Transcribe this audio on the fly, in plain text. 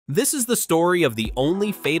This is the story of the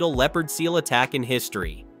only fatal leopard seal attack in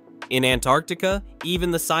history. In Antarctica,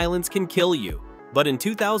 even the silence can kill you. But in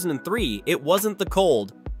 2003, it wasn't the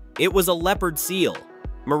cold, it was a leopard seal.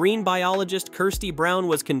 Marine biologist Kirsty Brown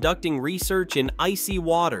was conducting research in icy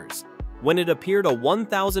waters when it appeared a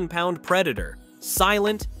 1,000-pound predator,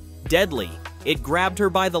 silent, deadly. It grabbed her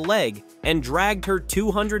by the leg and dragged her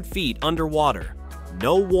 200 feet underwater.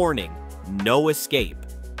 No warning, no escape.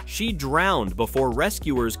 She drowned before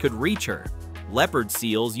rescuers could reach her. Leopard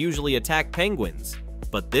seals usually attack penguins,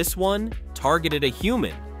 but this one targeted a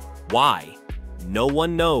human. Why? No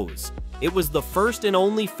one knows. It was the first and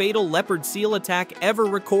only fatal leopard seal attack ever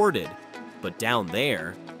recorded. But down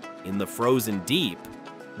there, in the frozen deep,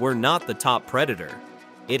 we're not the top predator.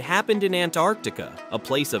 It happened in Antarctica, a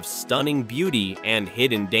place of stunning beauty and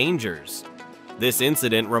hidden dangers. This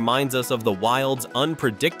incident reminds us of the wild's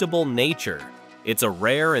unpredictable nature. It's a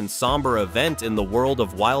rare and somber event in the world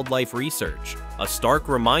of wildlife research, a stark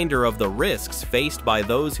reminder of the risks faced by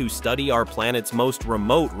those who study our planet's most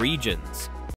remote regions.